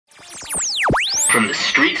From the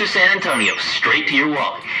streets of San Antonio straight to your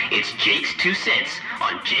wallet, it's Jake's 2 cents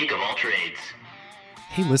on Jake of All Trades.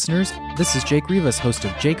 Hey listeners, this is Jake Rivas, host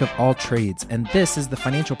of Jake of All Trades, and this is the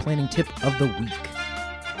financial planning tip of the week.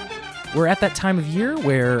 We're at that time of year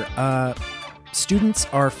where students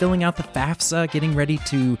are filling out the FAFSA, getting ready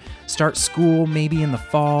to start school maybe in the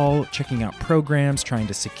fall, checking out programs, trying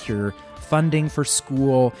to secure funding for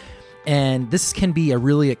school. And this can be a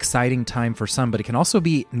really exciting time for some, but it can also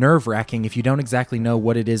be nerve-wracking if you don't exactly know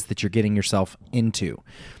what it is that you're getting yourself into.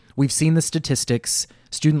 We've seen the statistics.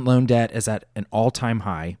 Student loan debt is at an all-time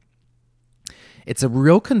high. It's a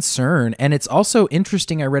real concern, and it's also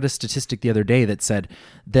interesting. I read a statistic the other day that said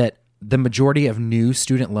that the majority of new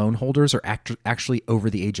student loan holders are actually over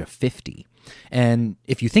the age of 50. And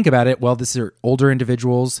if you think about it, well, these are older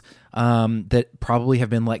individuals that probably have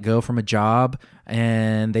been let go from a job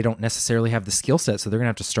and they don't necessarily have the skill set, so they're going to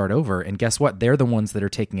have to start over. And guess what? They're the ones that are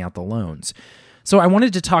taking out the loans. So I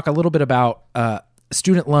wanted to talk a little bit about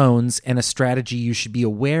student loans and a strategy you should be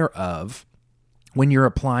aware of when you're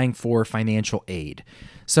applying for financial aid.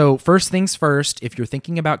 So first things first, if you're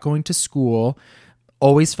thinking about going to school,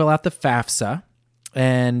 always fill out the FAFSA.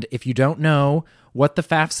 And if you don't know what the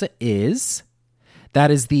FAFSA is,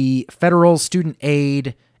 that is the federal student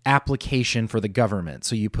aid application for the government.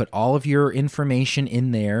 So you put all of your information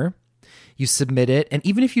in there, you submit it, and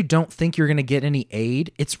even if you don't think you're going to get any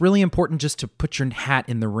aid, it's really important just to put your hat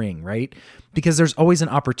in the ring, right? Because there's always an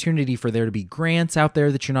opportunity for there to be grants out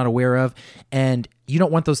there that you're not aware of, and you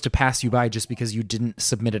don't want those to pass you by just because you didn't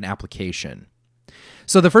submit an application.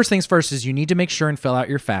 So the first things first is you need to make sure and fill out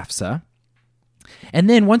your FAFSA. And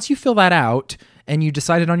then once you fill that out and you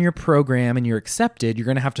decided on your program and you're accepted, you're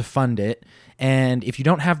going to have to fund it. And if you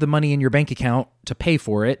don't have the money in your bank account to pay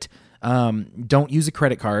for it, don't use a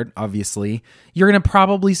credit card, obviously. You're going to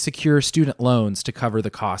probably secure student loans to cover the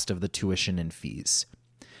cost of the tuition and fees.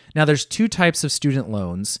 Now, there's two types of student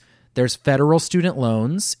loans. There's federal student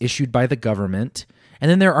loans issued by the government,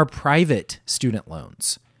 and then there are private student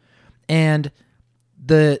loans. And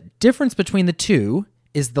the difference between the two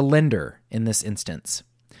is the lender in this instance.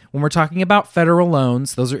 When we're talking about federal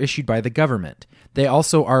loans, those are issued by the government. They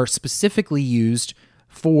also are specifically used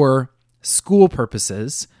for school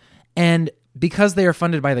purposes, and because they are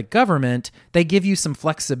funded by the government, they give you some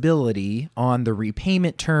flexibility on the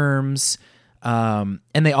repayment terms, and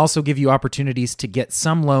they also give you opportunities to get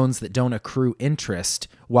some loans that don't accrue interest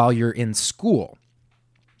while you're in school.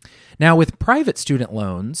 Now, with private student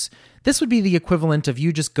loans, this would be the equivalent of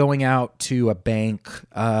you just going out to a bank,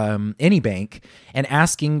 any bank, and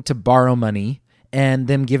asking to borrow money and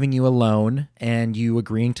them giving you a loan and you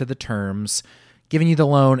agreeing to the terms, giving you the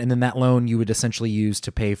loan, and then that loan you would essentially use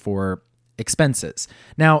to pay for expenses.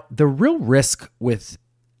 Now, the real risk with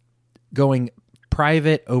going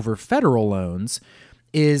private over federal loans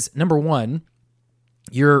is, number one,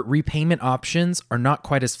 your repayment options are not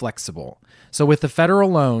quite as flexible. So with the federal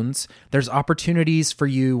loans, there's opportunities for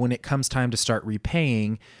you when it comes time to start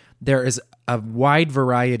repaying. There is a wide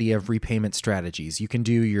variety of repayment strategies. You can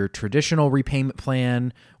do your traditional repayment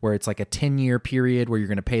plan where it's like a 10-year period where you're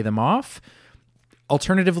going to pay them off.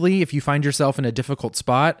 Alternatively, if you find yourself in a difficult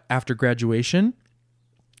spot after graduation,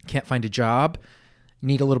 can't find a job,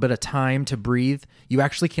 need a little bit of time to breathe, you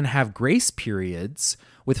actually can have grace periods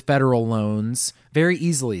with federal loans very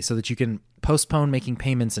easily so that you can postpone making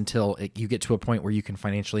payments until you get to a point where you can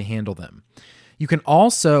financially handle them. You can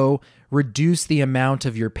also reduce the amount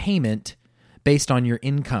of your payment based on your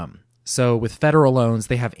income. So with federal loans,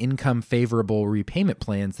 they have income favorable repayment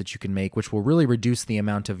plans that you can make, which will really reduce the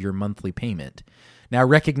amount of your monthly payment. Now,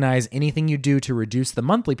 recognize anything you do to reduce the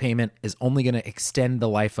monthly payment is only going to extend the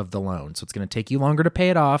life of the loan. So it's going to take you longer to pay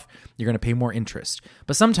it off. You're going to pay more interest.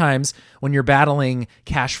 But sometimes when you're battling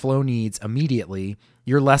cash flow needs immediately,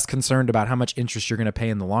 you're less concerned about how much interest you're going to pay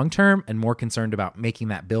in the long term and more concerned about making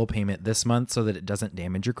that bill payment this month so that it doesn't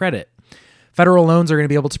damage your credit. Federal loans are going to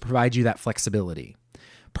be able to provide you that flexibility.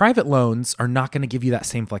 Private loans are not going to give you that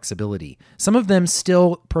same flexibility. Some of them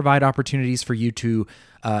still provide opportunities for you to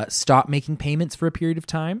stop making payments for a period of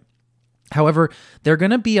time. However, they're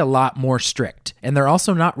going to be a lot more strict, and they're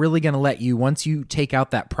also not really going to let you, once you take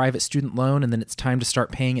out that private student loan and then it's time to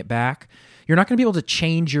start paying it back, you're not going to be able to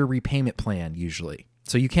change your repayment plan usually.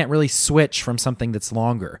 So you can't really switch from something that's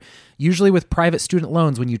longer. Usually with private student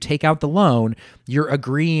loans, when you take out the loan, you're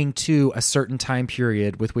agreeing to a certain time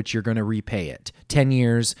period with which you're going to repay it, 10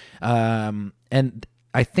 years. And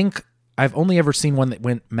I think I've only ever seen one that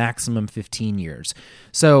went maximum 15 years.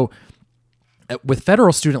 So with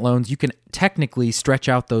federal student loans, you can technically stretch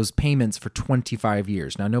out those payments for 25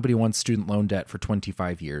 years. Now, nobody wants student loan debt for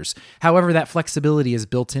 25 years. However, that flexibility is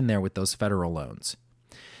built in there with those federal loans.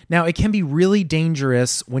 Now, it can be really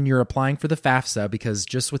dangerous when you're applying for the FAFSA because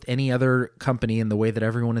just with any other company and the way that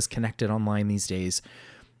everyone is connected online these days,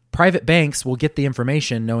 private banks will get the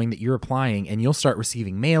information knowing that you're applying, and you'll start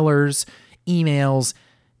receiving mailers, emails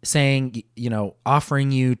saying,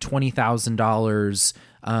 offering you $20,000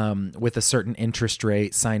 with a certain interest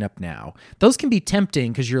rate, sign up now. Those can be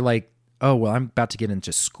tempting because you're like, oh, well, I'm about to get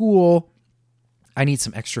into school. I need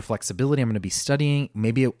some extra flexibility. I'm going to be studying.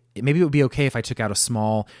 Maybe it would be okay if I took out a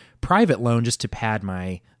small private loan just to pad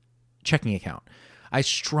my checking account. I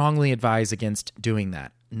strongly advise against doing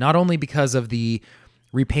that, not only because of the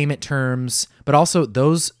repayment terms, but also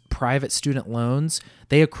those private student loans,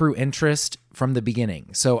 they accrue interest from the beginning.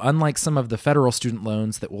 So unlike some of the federal student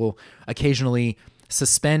loans that will occasionally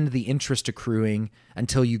suspend the interest accruing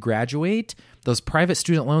until you graduate, those private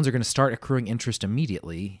student loans are going to start accruing interest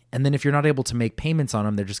immediately. And then if you're not able to make payments on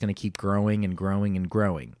them, they're just going to keep growing and growing and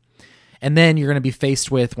growing. And then you're going to be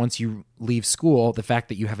faced with, once you leave school, the fact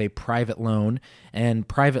that you have a private loan, and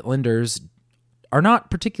private lenders are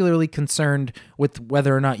not particularly concerned with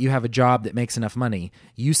whether or not you have a job that makes enough money.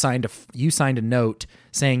 You signed a note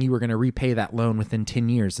saying you were going to repay that loan within 10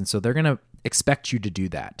 years, and so they're going to expect you to do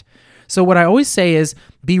that. So what I always say is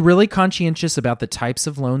be really conscientious about the types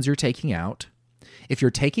of loans you're taking out. If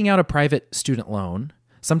you're taking out a private student loan,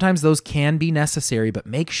 sometimes those can be necessary, but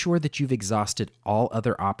make sure that you've exhausted all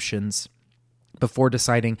other options before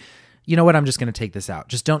deciding, you know what, I'm just going to take this out.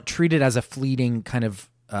 Just don't treat it as a fleeting kind of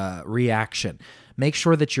reaction. Make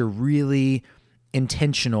sure that you're really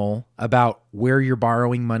intentional about where you're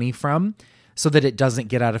borrowing money from so that it doesn't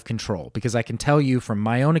get out of control. Because I can tell you from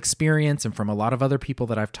my own experience and from a lot of other people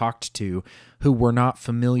that I've talked to who were not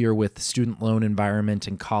familiar with the student loan environment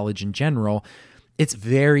and college in general, it's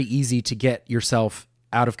very easy to get yourself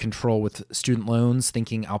out of control with student loans,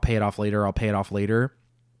 thinking I'll pay it off later,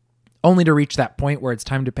 only to reach that point where it's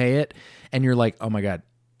time to pay it. And you're like, oh my God,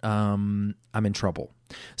 I'm in trouble.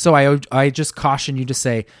 So I just caution you to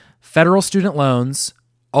say federal student loans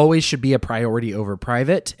always should be a priority over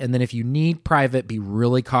private. And then if you need private, be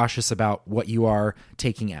really cautious about what you are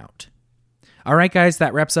taking out. All right, guys,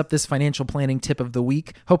 that wraps up this financial planning tip of the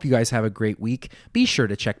week. Hope you guys have a great week. Be sure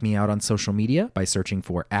to check me out on social media by searching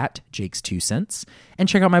for @Jakes2Cents and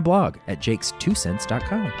check out my blog at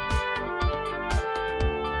jakes2cents.com.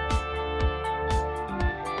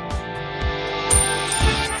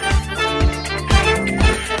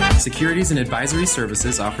 Securities and advisory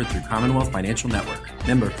services offered through Commonwealth Financial Network.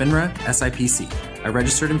 Member FINRA, SIPC, a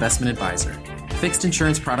registered investment advisor. Fixed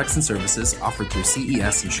insurance products and services offered through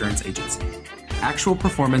CES Insurance Agency. Actual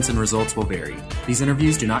performance and results will vary. These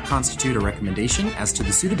interviews do not constitute a recommendation as to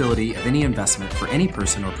the suitability of any investment for any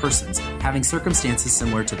person or persons having circumstances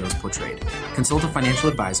similar to those portrayed. Consult a financial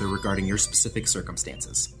advisor regarding your specific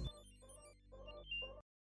circumstances.